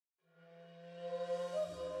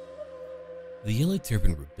The Yellow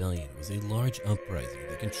Turban Rebellion was a large uprising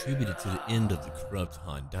that contributed to the end of the corrupt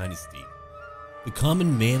Han dynasty. The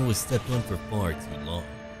common man was stepped on for far too long,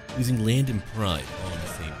 losing land and pride all in the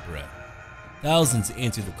same breath. Thousands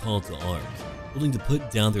answered the call to arms, willing to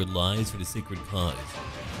put down their lives for the sacred cause,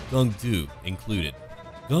 Gong included.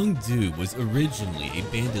 Gong was originally a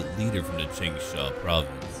bandit leader from the Changsha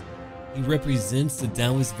province. He represents the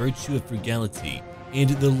Taoist virtue of frugality,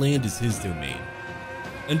 and the land is his domain.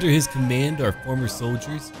 Under his command are former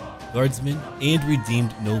soldiers, guardsmen, and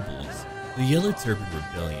redeemed nobles. The Yellow Turban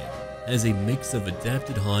Rebellion has a mix of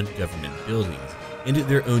adapted Han government buildings and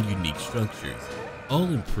their own unique structures, all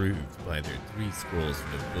improved by their 3 scrolls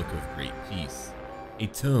from the Book of Great Peace, a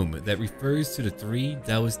tome that refers to the 3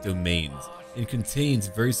 Taoist domains and contains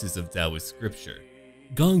verses of Taoist scripture.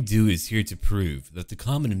 Gong is here to prove that the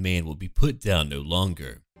common man will be put down no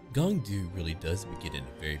longer. Gong really does begin in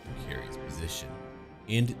a very precarious position.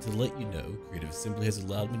 And to let you know, Creative Assembly has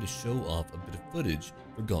allowed me to show off a bit of footage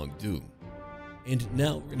for Gong. And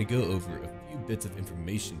now we're going to go over a few bits of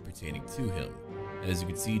information pertaining to him. As you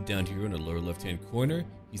can see down here in the lower left hand corner,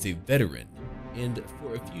 he's a veteran. And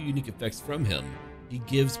for a few unique effects from him, he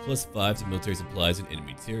gives +5 to military supplies in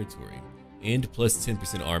enemy territory, and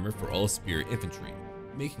 +10% armor for all spear infantry,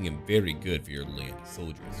 making him very good for your land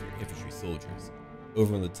soldiers, your infantry soldiers.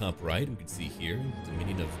 Over on the top right, we can see here,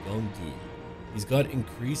 Dominion of Gong. He's got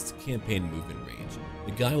increased campaign movement range.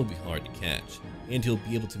 The guy will be hard to catch, and he'll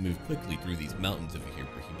be able to move quickly through these mountains over here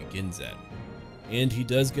where he begins at. And he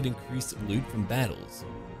does get increased loot from battles.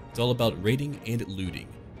 It's all about raiding and looting,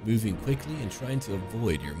 moving quickly and trying to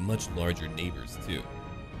avoid your much larger neighbors too.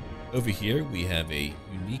 Over here we have a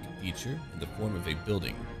unique feature in the form of a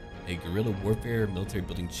building, a guerrilla warfare military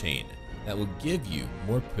building chain that will give you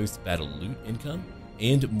more post-battle loot income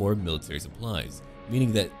and more military supplies,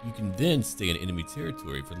 meaning that you can then stay in enemy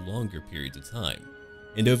territory for longer periods of time.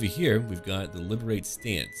 And over here, we've got the Liberate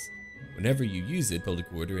stance. Whenever you use it, public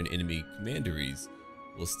order and enemy commanderies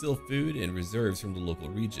will steal food and reserves from the local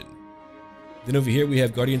region. Then over here we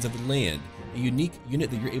have Guardians of the Land, a unique unit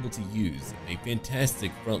that you're able to use, a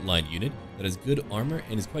fantastic frontline unit that has good armor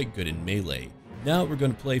and is quite good in melee. Now we're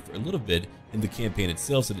going to play for a little bit in the campaign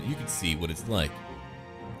itself so that you can see what it's like.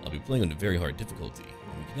 I'll be playing on a very hard difficulty,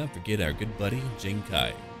 and we cannot forget our good buddy, Jing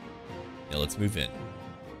Kai. Now let's move in.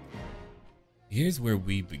 Here's where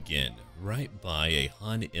we begin, right by a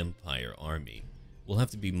Han Empire army. We'll have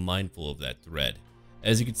to be mindful of that threat.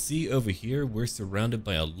 As you can see over here, we're surrounded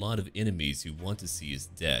by a lot of enemies who want to see us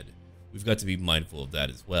dead. We've got to be mindful of that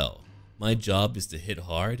as well. My job is to hit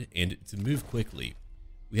hard and to move quickly.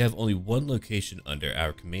 We have only one location under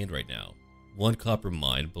our command right now, one copper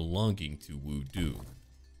mine belonging to Wudu.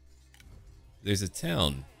 There's a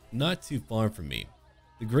town not too far from me.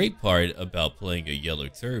 The great part about playing a Yellow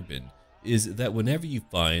Turban is that whenever you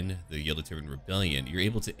find the Yellow Turban Rebellion, you're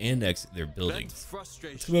able to annex their buildings.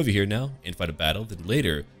 Let's come over here now and fight a battle, then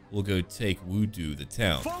later we'll go take Wudu, the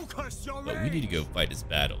town. But we need to go fight this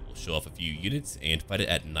battle. We'll show off a few units and fight it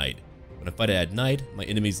at night. When I fight it at night, my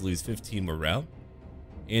enemies lose 15 morale,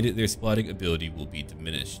 and their spotting ability will be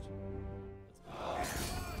diminished.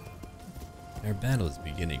 Our battle is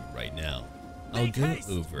beginning right now. I'll go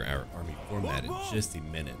over our army format in just a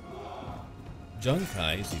minute. Zhang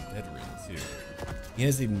Kai is a veteran too. He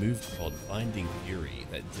has a move called Binding Fury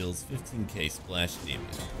that deals 15k splash damage.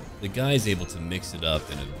 The guy is able to mix it up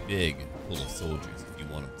in a big pool of soldiers if you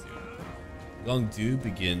want him to. Gong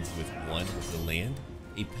begins with 1 with the land,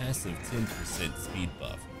 a passive 10% speed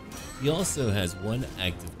buff. He also has one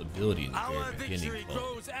active ability in the very beginning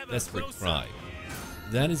called Desperate Cry.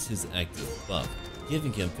 That is his active buff,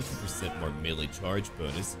 giving him 50% more melee charge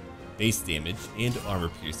bonus, base damage, and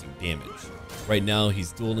armor-piercing damage. Right now,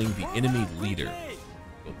 he's dueling the enemy leader,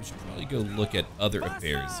 but we should probably go look at other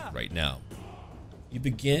affairs right now. You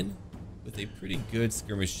begin with a pretty good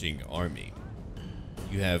skirmishing army.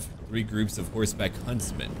 You have 3 groups of horseback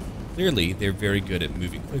huntsmen. Clearly, they're very good at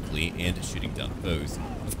moving quickly and shooting down foes.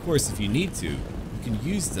 Of course, if you need to, you can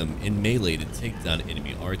use them in melee to take down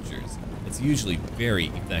enemy archers. It's usually very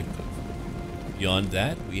effective. Beyond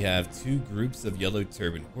that, we have 2 groups of Yellow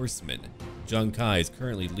Turban horsemen. Zhang Kai is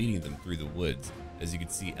currently leading them through the woods, as you can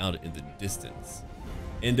see out in the distance.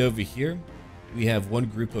 And over here, we have 1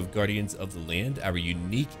 group of Guardians of the Land, our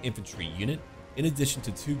unique infantry unit, in addition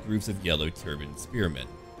to 2 groups of Yellow Turban spearmen.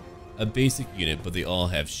 A basic unit, but they all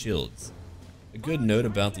have shields. A good note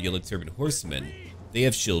about the Yellow Turban horsemen, they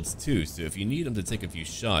have shields too, so if you need them to take a few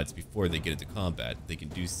shots before they get into combat, they can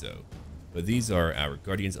do so. But these are our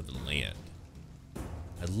Guardians of the Land.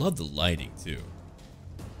 I love the lighting too.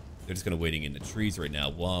 They're just kind of waiting in the trees right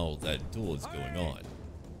now while that duel is going on.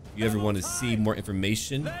 If you ever want to see more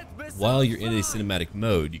information while you're in a cinematic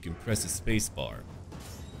mode, you can press the space bar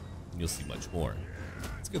and you'll see much more.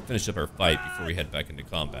 Let's go finish up our fight before we head back into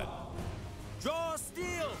combat.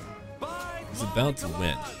 He's about to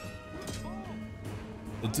win.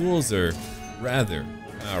 The duels are rather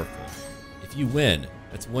powerful. If you win,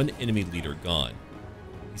 that's one enemy leader gone.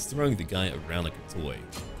 He's throwing the guy around like a toy.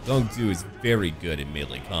 Gong is very good in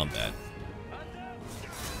melee combat.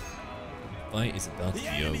 The fight is about to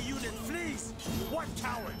be over.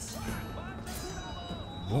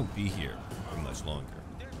 Won't be here for much longer.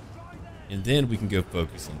 And then we can go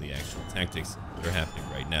focus on the actual tactics that are happening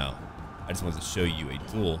right now. I just wanted to show you a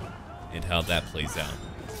duel and how that plays out.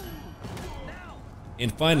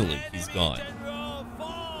 And finally, he's gone.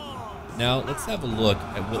 Now, let's have a look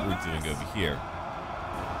at what we're doing over here.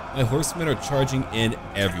 My horsemen are charging in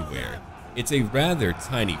everywhere. It's a rather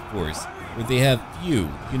tiny force where they have few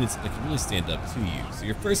units that can really stand up to you. So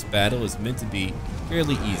your first battle is meant to be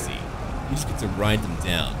fairly easy. You just get to ride them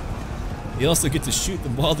down. You also get to shoot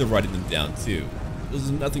them while they're riding them down too. This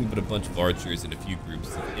is nothing but a bunch of archers and a few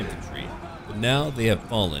groups of infantry. But now they have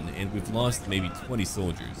fallen and we've lost maybe 20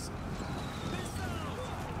 soldiers.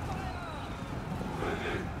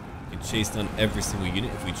 We can chase down every single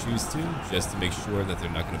unit if we choose to, just to make sure that they're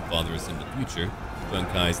not going to bother us in the future.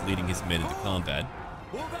 Is leading his men into combat.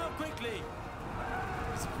 He's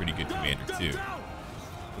a pretty good commander too.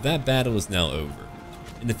 But that battle is now over.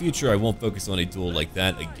 In the future I won't focus on a duel like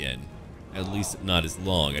that again. At least not as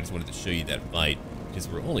long. I just wanted to show you that fight because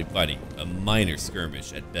we're only fighting a minor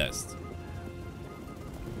skirmish at best.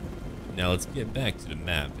 Now let's get back to the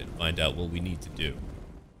map and find out what we need to do.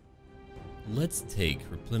 Let's take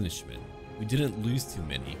replenishment. We didn't lose too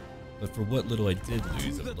many, but for what little I did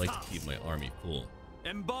lose, I would like to keep my army full.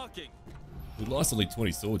 Embarking. We lost only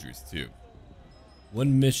 20 soldiers too.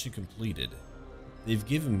 One mission completed. They've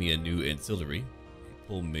given me a new ancillary, a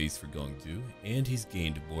pole mace for Gong, and he's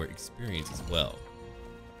gained more experience as well.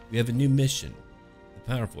 We have a new mission.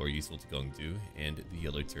 The powerful are useful to Gong and the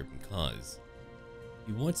Yellow Turban cause.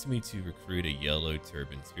 He wants me to recruit a Yellow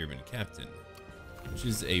Turban Spearman Captain, which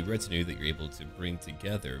is a retinue that you're able to bring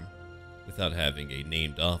together without having a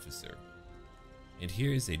named officer. And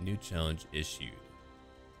here is a new challenge issued.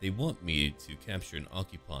 They want me to capture and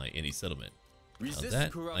occupy any settlement. Now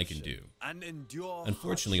that I can do.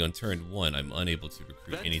 Unfortunately, on turn 1, I'm unable to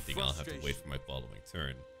recruit anything. I'll have to wait for my following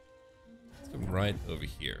turn. Let's come right over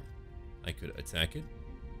here. I could attack it,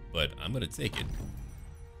 but I'm going to take it.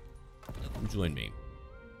 Let them join me.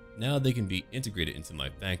 Now they can be integrated into my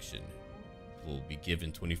faction. Will be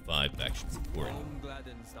given 25 faction support.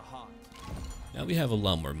 Now we have a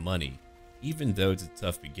lot more money. Even though it's a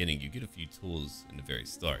tough beginning, you get a few tools in the very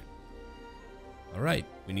start. Alright,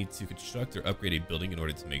 we need to construct or upgrade a building in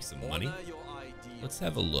order to make some money. Let's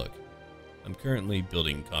have a look. I'm currently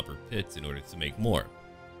building copper pits in order to make more.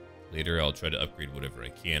 Later I'll try to upgrade whatever I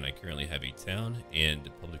can. I currently have a town and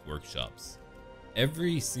public workshops.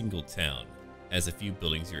 Every single town has a few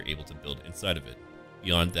buildings you're able to build inside of it.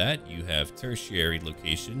 Beyond that, you have tertiary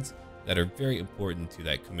locations that are very important to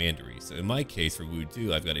that commandery. So in my case for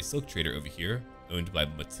Wudu, I've got a silk trader over here owned by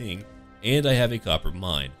Mating, and I have a copper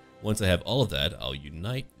mine. Once I have all of that, I'll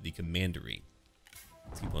unite the commandery.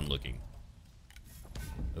 Let's keep on looking.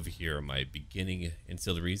 Over here are my beginning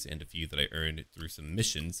ancillaries and a few that I earned through some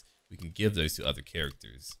missions. We can give those to other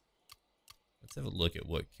characters. Let's have a look at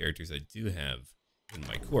what characters I do have in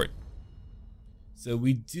my court. So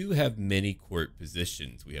we do have many court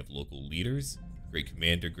positions. We have local leaders, great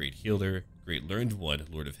commander, great healer, great learned one,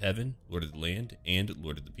 Lord of Heaven, Lord of the Land, and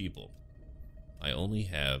Lord of the People. I only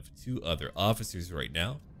have 2 other officers right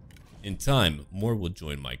now. In time, more will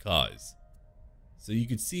join my cause. So you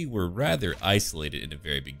can see we're rather isolated in the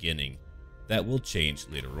very beginning. That will change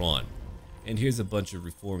later on. And here's a bunch of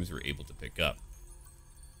reforms we're able to pick up.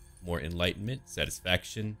 More enlightenment,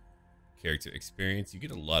 satisfaction, character experience. You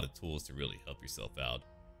get a lot of tools to really help yourself out.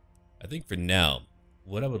 I think for now,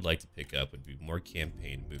 what I would like to pick up would be more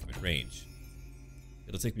campaign movement range.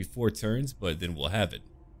 It'll take me 4 turns, but then we'll have it.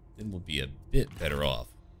 Then we'll be a bit better off.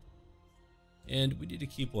 And we need to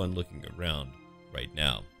keep on looking around right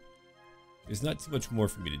now. There's not too much more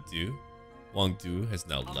for me to do. Wang Du has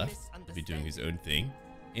now left to be doing his own thing.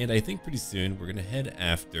 And I think pretty soon we're going to head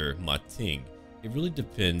after Ma Ting. It really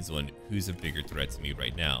depends on who's a bigger threat to me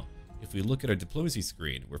right now. If we look at our diplomacy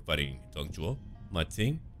screen, we're fighting Dongzhuo, Ma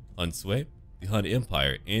Ting, Han Sui, the Han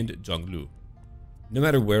Empire, and Zhonglu. No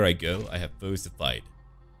matter where I go, I have foes to fight.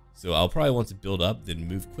 So I'll probably want to build up, then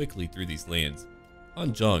move quickly through these lands.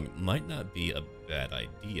 Hanzhong might not be a bad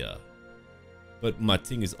idea, but Ma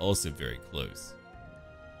Ting is also very close.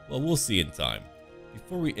 Well, we'll see in time.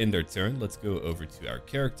 Before we end our turn, let's go over to our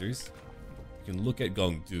characters. You can look at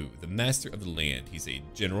Gong, the master of the land. He's a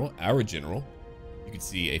general, our general. You can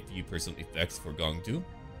see a few personal effects for Gong,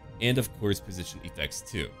 and of course position effects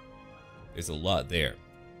too. There's a lot there.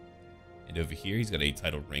 And over here he's got a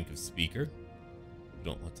title rank of speaker. We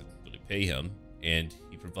don't want to really pay him, and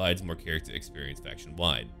he provides more character experience faction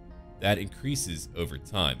wide. That increases over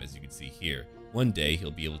time, as you can see here. One day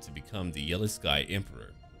he'll be able to become the Yellow Sky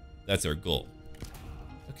Emperor. That's our goal.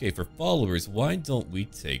 Okay, for followers, why don't we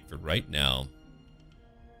take, for right now,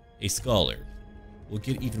 a scholar? We'll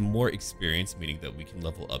get even more experience, meaning that we can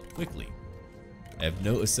level up quickly. I have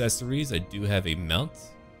no accessories. I do have a mount.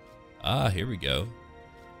 Ah, here we go.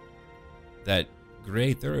 That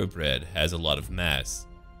gray thoroughbred has a lot of mass,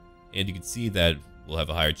 and you can see that we'll have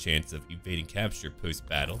a higher chance of evading capture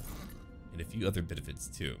post-battle, and a few other benefits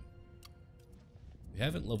too. We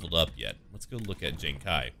haven't leveled up yet. Let's go look at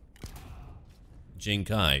Jinkai.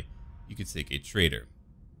 Jinkai, you could take a trader.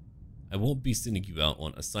 I won't be sending you out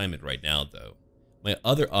on assignment right now though. My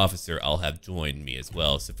other officer I'll have join me as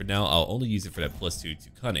well, so for now I'll only use it for that +2 to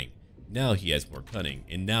cunning. Now he has more cunning,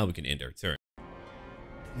 and now we can end our turn.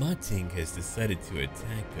 Mating has decided to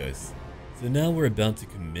attack us, so now we're about to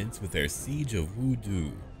commence with our siege of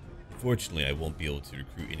Wudu. Fortunately, I won't be able to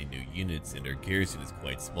recruit any new units, and our garrison is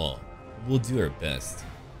quite small. We'll do our best.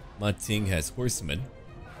 Mating has horsemen.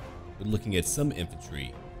 We're looking at some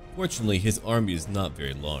infantry. Fortunately, his army is not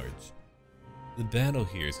very large. The battle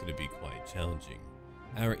here is going to be quite challenging.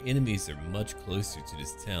 Our enemies are much closer to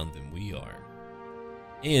this town than we are.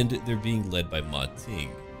 And they're being led by Ma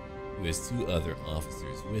Ting, who has 2 other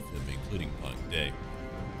officers with him, including Pang De.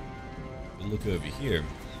 But look over here.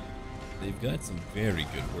 They've got some very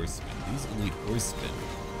good horsemen. These elite horsemen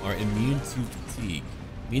are immune to fatigue,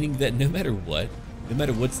 meaning that no matter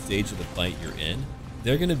what stage of the fight you're in,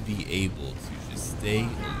 they're going to be able to just stay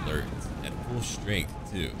alert at full strength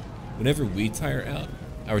too. Whenever we tire out,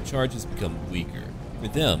 our charges become weaker. For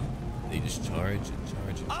them, they just charge and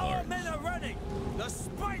charge and charge. Our men are running! The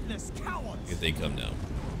spineless cowards! Here they come now.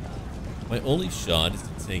 My only shot is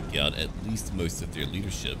to take out at least most of their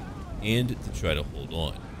leadership and to try to hold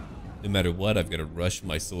on. No matter what, I've got to rush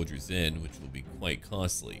my soldiers in, which will be quite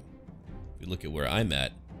costly. If we look at where I'm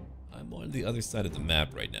at, I'm on the other side of the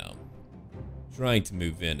map right now, trying to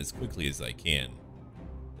move in as quickly as I can.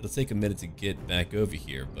 It'll take a minute to get back over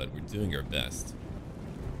here, but we're doing our best.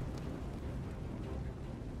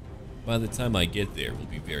 By the time I get there, we'll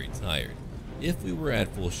be very tired. If we were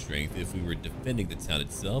at full strength, if we were defending the town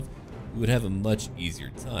itself, we would have a much easier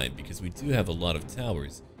time because we do have a lot of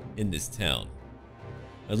towers in this town.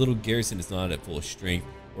 My little garrison is not at full strength,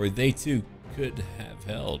 or they too could have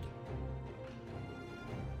held.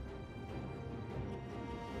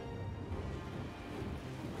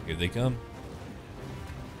 Here they come.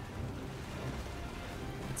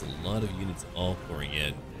 It's a lot of units all pouring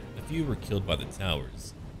in. A few were killed by the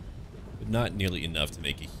towers, but not nearly enough to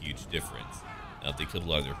make a huge difference. Now, if they killed a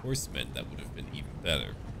lot of their horsemen, that would have been even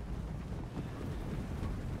better.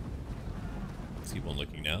 Let's keep on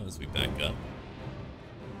looking now as we back up.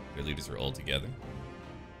 Their leaders are all together.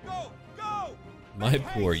 Go! Go! My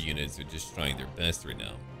poor units are just trying their best right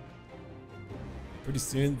now. Pretty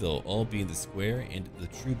soon, they'll all be in the square and the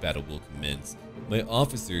true battle will commence. My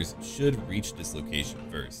officers should reach this location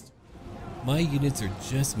first. My units are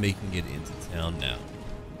just making it into town now,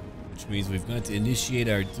 which means we've got to initiate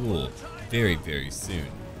our duel very, very soon.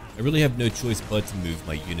 I really have no choice but to move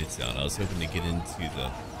my units out. I was hoping to get into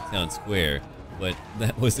the town square, but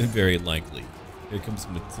that wasn't very likely. Here comes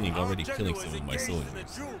Mating already killing some of my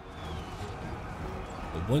soldiers.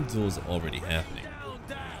 But one duel is already happening.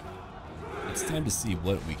 It's time to see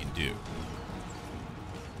what we can do.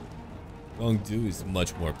 Gong is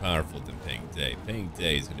much more powerful than Pang De. Pang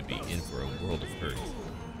De is going to be in for a world of hurt.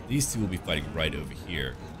 These two will be fighting right over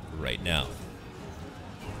here for right now.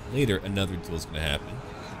 Later, another duel is going to happen.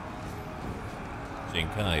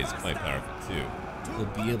 Jinkai is quite powerful too.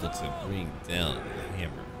 He'll be able to bring down the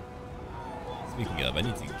hammer. Speaking of, I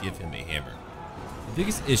need to give him a hammer. The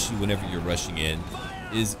biggest issue whenever you're rushing in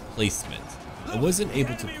is placement. I wasn't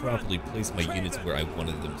able to properly place my units where I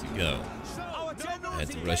wanted them to go. I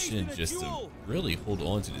had to rush in just to really hold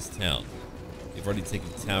on to this town. They've already taken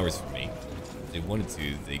towers from me. If they wanted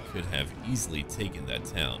to, they could have easily taken that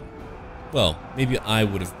town. Well, maybe I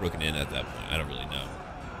would have broken in at that point. I don't really know.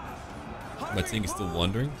 My team is still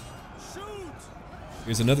wandering.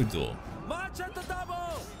 Here's another duel.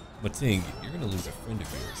 Mating, you're going to lose a friend of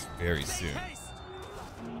yours very soon.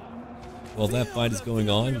 While that fight is going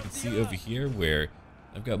on, you can see over here where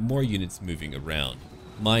I've got more units moving around.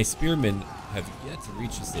 My spearmen have yet to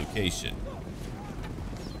reach this location.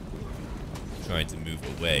 trying to move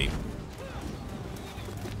away.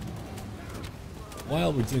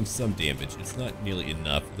 While we're doing some damage, it's not nearly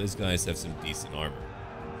enough. Those guys have some decent armor.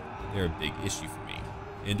 They're a big issue for me.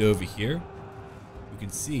 And over here, we can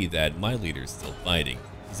see that my leader is still fighting.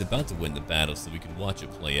 He's about to win the battle, so we can watch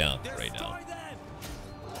it play out right now.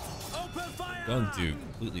 Gong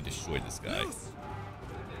completely destroyed this guy.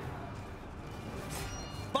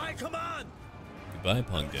 By command. Goodbye,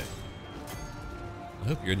 Pangde. I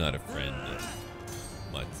hope you're not a friend of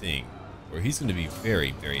my Ting, or he's going to be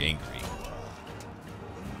very, very angry.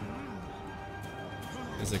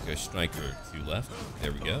 There's like a striker or two left.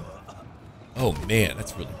 There we go. Oh man,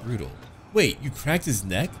 that's really brutal. Wait, you cracked his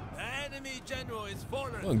neck? Enemy general is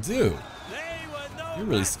fallen. Gong, you're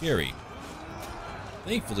really scary.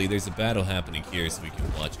 Thankfully, there's a battle happening here, so we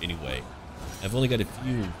can watch anyway. I've only got a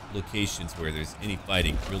few locations where there's any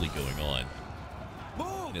fighting really going on.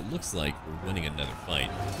 And it looks like we're winning another fight.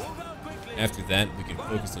 After that, we can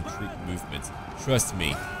focus on troop movements. Trust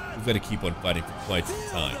me, we've got to keep on fighting for quite some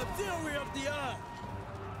time.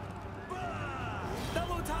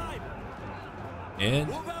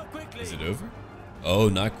 And is it over? Oh,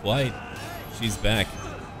 not quite. She's back.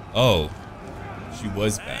 Oh, she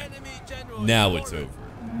was back. Now it's over.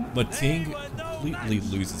 Ting completely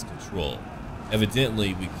loses control.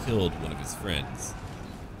 Evidently, we killed one of his friends.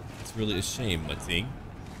 It's really a shame, Ting.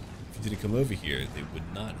 If you didn't come over here, they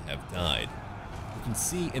would not have died. You can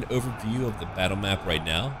see an overview of the battle map right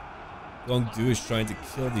now. Gong is trying to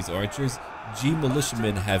kill these archers. G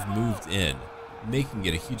militiamen have moved in, making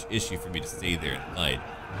it a huge issue for me to stay there and fight.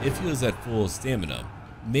 If he was at full stamina,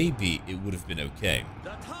 maybe it would have been okay.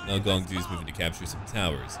 Now Gong is moving to capture some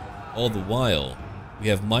towers. All the while, we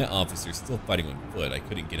have my officer still fighting on foot. I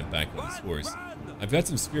couldn't get him back on his horse. I've got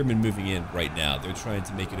some spearmen moving in right now. They're trying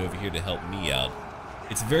to make it over here to help me out.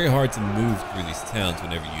 It's very hard to move through these towns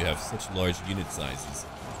whenever you have such large unit sizes.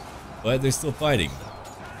 But they're still fighting.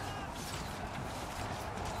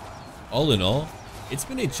 All in all, it's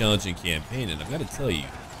been a challenging campaign, and I've got to tell you,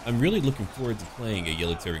 I'm really looking forward to playing a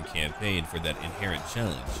Yellow Turban campaign for that inherent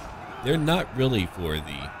challenge. They're not really for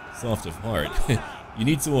the soft of heart. You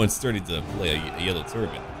need someone starting to play a Yellow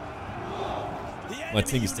Turban. My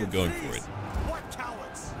Ting is still going for it.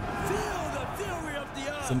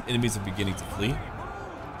 Some enemies are beginning to flee.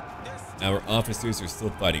 Our officers are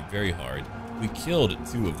still fighting very hard. We killed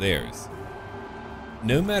 2 of theirs.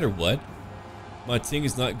 No matter what, my Ting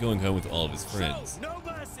is not going home with all of his friends.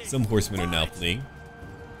 Some horsemen are now fleeing.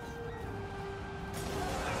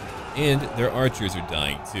 And their archers are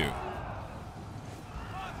dying too.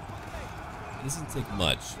 It doesn't take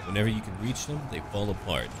much. Whenever you can reach them, they fall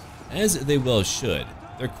apart. As they well should.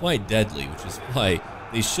 They're quite deadly, which is why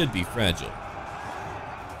they should be fragile.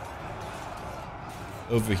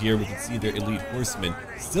 Over here, we can see their elite horsemen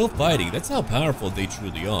still fighting. That's how powerful they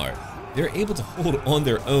truly are. They're able to hold on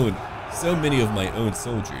their own so many of my own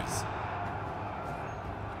soldiers.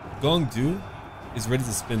 Gong is ready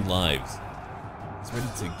to spend lives. He's ready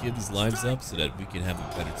to give these lives up so that we can have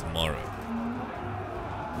a better tomorrow.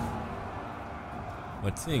 My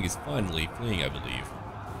Ting is finally fleeing, I believe.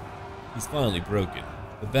 He's finally broken.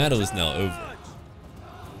 The battle is now over.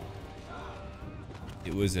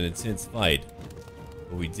 It was an intense fight,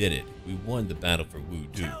 but we did it. We won the battle for Wu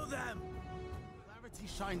Du. Clarity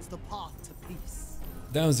shines the path to peace.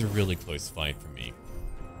 That was a really close fight for me.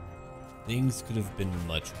 Things could have been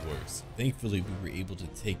much worse. Thankfully, we were able to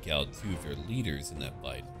take out 2 of their leaders in that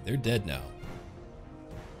fight. They're dead now.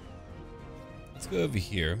 Let's go over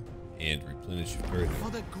here and replenish further. For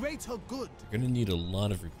the greater good. You're going to need a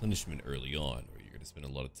lot of replenishment early on, or you're going to spend a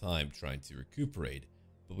lot of time trying to recuperate.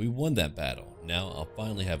 But we won that battle. Now I'll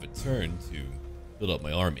finally have a turn to build up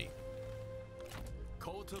my army.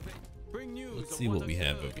 Let's see what we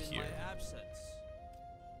have over here.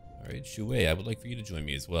 Alright, Shui, I would like for you to join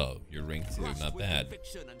me as well. You're rank 2, not bad.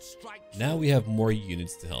 Now we have more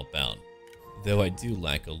units to help out. Though I do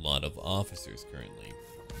lack a lot of officers currently.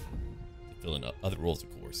 To fill in other roles,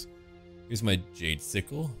 of course. Here's my Jade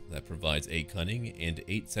Sickle that provides 8 cunning and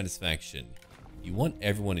 8 satisfaction. You want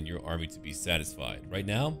everyone in your army to be satisfied. Right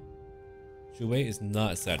now, Shui is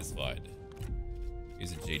not satisfied.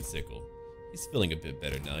 Here's a Jade Sickle. He's feeling a bit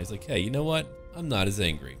better now. He's like, hey, you know what? I'm not as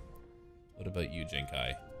angry. What about you,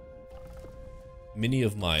 Genkai? Many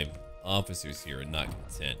of my officers here are not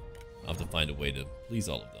content. I'll have to find a way to please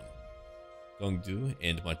all of them. Gong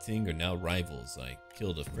and Ma Ting are now rivals. I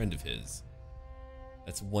killed a friend of his.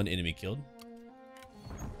 That's 1 enemy killed.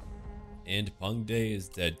 And Pang De is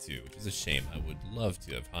dead too, which is a shame. I would love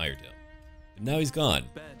to have hired him. But now he's gone.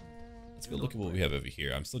 Let's go look at what we have over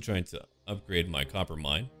here. I'm still trying to upgrade my copper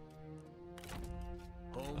mine.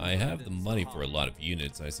 I have the money for a lot of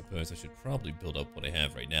units. I suppose I should probably build up what I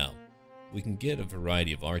have right now. We can get a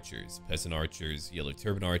variety of archers, peasant archers, yellow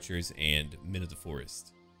turban archers, and men of the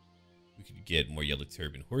forest. We could get more yellow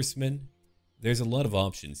turban horsemen. There's a lot of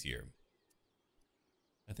options here.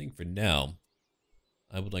 I think for now,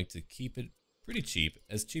 I would like to keep it pretty cheap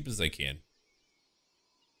as I can.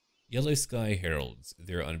 Yellow Sky Heralds,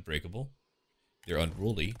 they're unbreakable. They're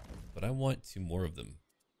unruly, but I want 2 more of them.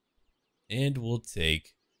 And we'll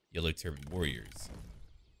take Yellow Turban Warriors.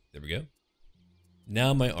 There we go.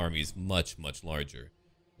 Now my army is much, much larger.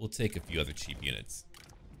 We'll take a few other cheap units.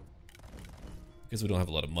 Because we don't have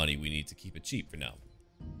a lot of money, we need to keep it cheap for now.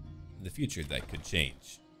 In the future, that could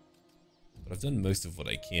change. But I've done most of what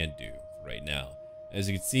I can do for right now. As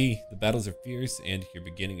you can see, the battles are fierce, and your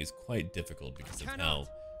beginning is quite difficult because of how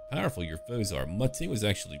powerful your foes are. Mutting was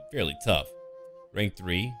actually fairly tough. Rank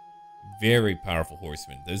 3, very powerful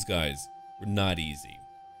horsemen. Those guys were not easy.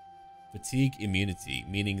 Fatigue immunity,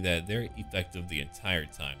 meaning that they're effective the entire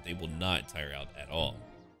time. They will not tire out at all.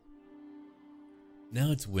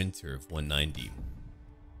 Now it's winter of 190.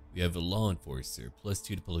 We have a law enforcer,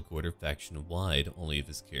 +2 to public order, faction wide, only if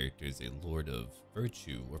this character is a lord of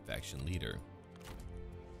virtue or faction leader.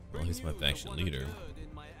 Well, here's my faction leader.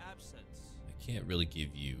 I can't really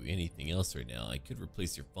give you anything else right now. I could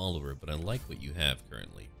replace your follower, but I like what you have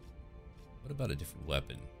currently. What about a different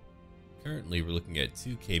weapon? Currently, we're looking at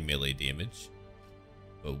 2k melee damage,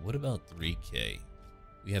 but what about 3k?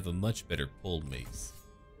 We have a much better pole mace.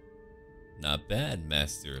 Not bad,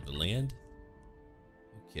 Master of the Land.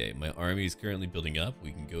 Okay, my army is currently building up.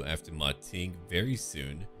 We can go after Ma Ting very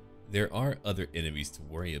soon. There are other enemies to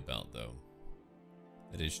worry about, though.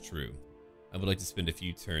 That is true. I would like to spend a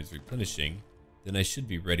few turns replenishing, then I should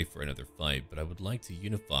be ready for another fight, but I would like to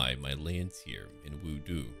unify my lands here in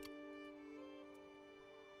Wudu.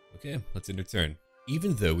 Okay, let's end our turn.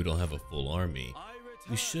 Even though we don't have a full army,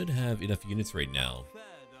 we should have enough units right now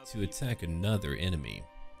to attack another enemy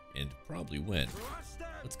and probably win.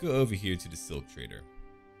 Let's go over here to the Silk Trader.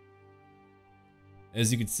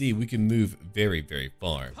 As you can see, we can move very, very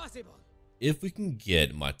far. If we can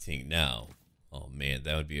get Ma Ting now, oh man,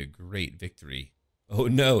 that would be a great victory. Oh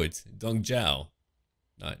no, it's Dong Zhao.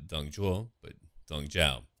 Not Dong Zhuo, but Dong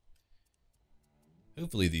Zhao.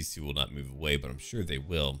 Hopefully these two will not move away, but I'm sure they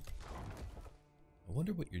will. I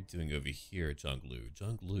wonder what you're doing over here, Zhonglu.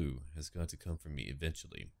 Zhonglu has got to come for me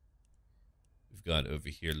eventually. We've got over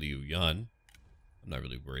here Liu Yan. I'm not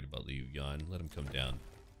really worried about Liu Yan. Let him come down.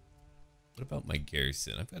 What about my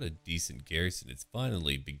garrison? I've got a decent garrison. It's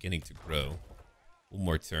finally beginning to grow. One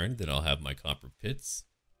more turn, then I'll have my copper pits.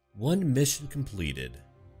 1 mission completed.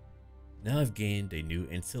 Now I've gained a new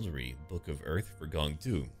ancillary, Book of Earth for Gong.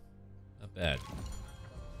 Not bad.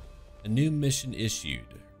 A new mission issued.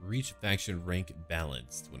 Reach faction rank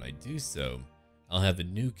balanced. When I do so, I'll have a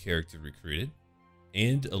new character recruited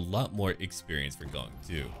and a lot more experience for Gong.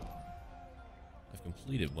 I've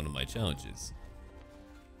completed one of my challenges.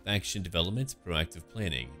 Faction development, proactive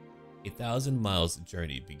planning. 1,000 miles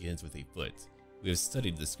journey begins with a foot. We have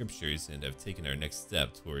studied the scriptures and have taken our next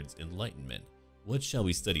step towards enlightenment. What shall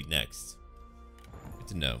we study next? Good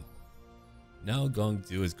to know. Now Gong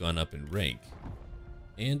has gone up in rank,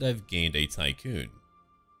 and I've gained a tycoon.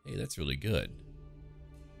 Hey, that's really good.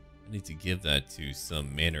 I need to give that to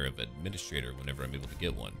some manner of administrator whenever I'm able to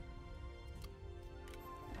get one.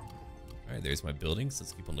 Alright, there's my buildings.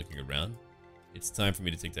 Let's keep on looking around. It's time for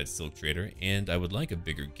me to take that Silk Trader, and I would like a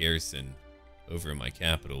bigger garrison over in my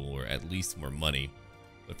capital, or at least more money.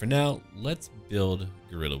 But for now, let's build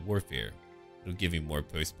guerrilla warfare. It'll give me more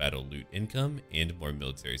post-battle loot income and more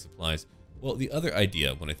military supplies. Well, the other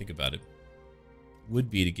idea, when I think about it, would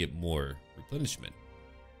be to get more replenishment.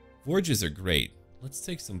 Forges are great. Let's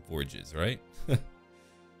take some forges, right?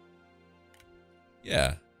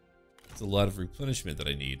 Yeah, it's a lot of replenishment that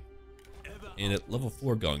I need. And at level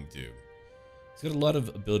 4 Gong Du. It's got a lot of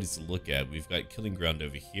abilities to look at. We've got Killing Ground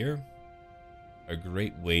over here. A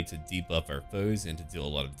great way to debuff our foes and to deal a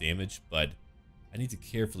lot of damage, but I need to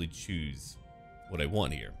carefully choose what I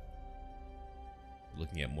want here. We're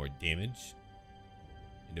looking at more damage.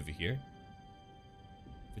 And over here,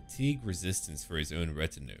 fatigue resistance for his own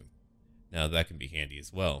retinue. Now that can be handy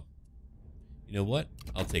as well. You know what?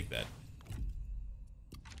 I'll take that.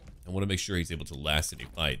 I want to make sure he's able to last in a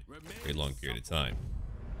fight for a long period of time.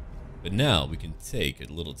 But now we can take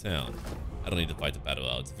a little town. I don't need to fight the battle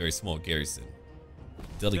out. It's a very small garrison.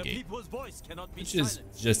 Delegate, which is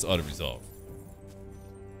just auto-resolve.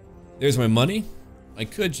 There's my money. I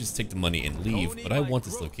could just take the money and leave, but I want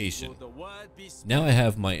this location. Now I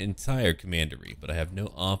have my entire commandery, but I have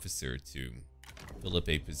no officer to fill up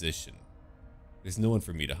a position. There's no one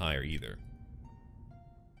for me to hire either.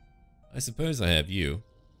 I suppose I have you.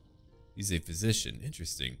 He's a physician.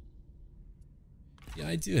 Interesting. Yeah,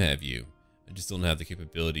 I do have you. I just don't have the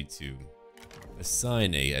capability to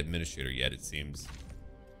assign a administrator yet, it seems.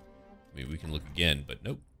 I mean, we can look again, but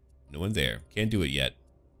nope. No one there. Can't do it yet.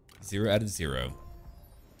 0 out of 0.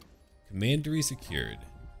 Commandery secured.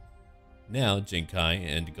 Now, Genkai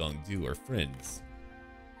and Gongdu are friends.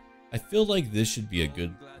 I feel like this should be a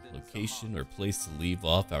good location or place to leave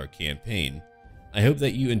off our campaign. I hope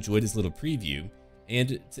that you enjoyed this little preview,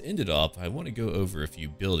 and to end it off, I want to go over a few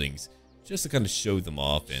buildings just to kind of show them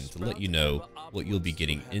off and to let you know what you'll be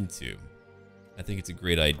getting into. I think it's a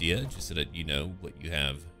great idea just so that you know what you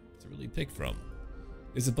have to really pick from.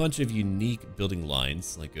 There's a bunch of unique building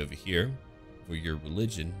lines, like over here, for your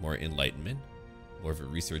religion, more enlightenment, more of a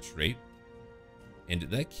research rate, and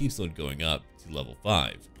that keeps on going up to level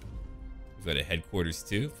 5. We've got a headquarters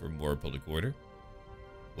too for more public order.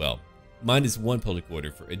 Well, -1 public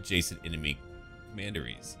order for adjacent enemy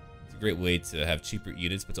commanderies. It's a great way to have cheaper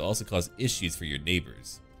units, but to also cause issues for your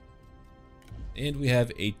neighbors. And we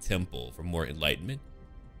have a temple for more enlightenment,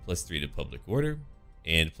 +3 to public order,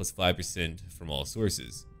 and +5% from all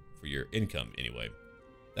sources, for your income anyway.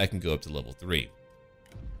 That can go up to level 3.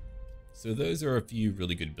 So those are a few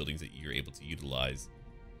really good buildings that you're able to utilize.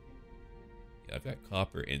 Yeah, I've got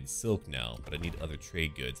copper and silk now, but I need other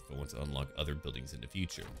trade goods if I want to unlock other buildings in the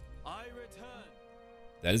future. I return.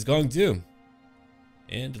 That is Gongdu.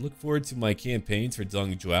 And look forward to my campaigns for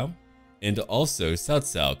Dongzhuo, and also Cao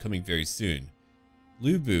Cao coming very soon.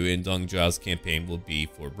 Lubu in Dongzhuo's campaign will be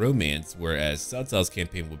for romance, whereas Cao Cao's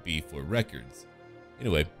campaign will be for records.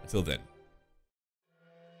 Anyway, until then.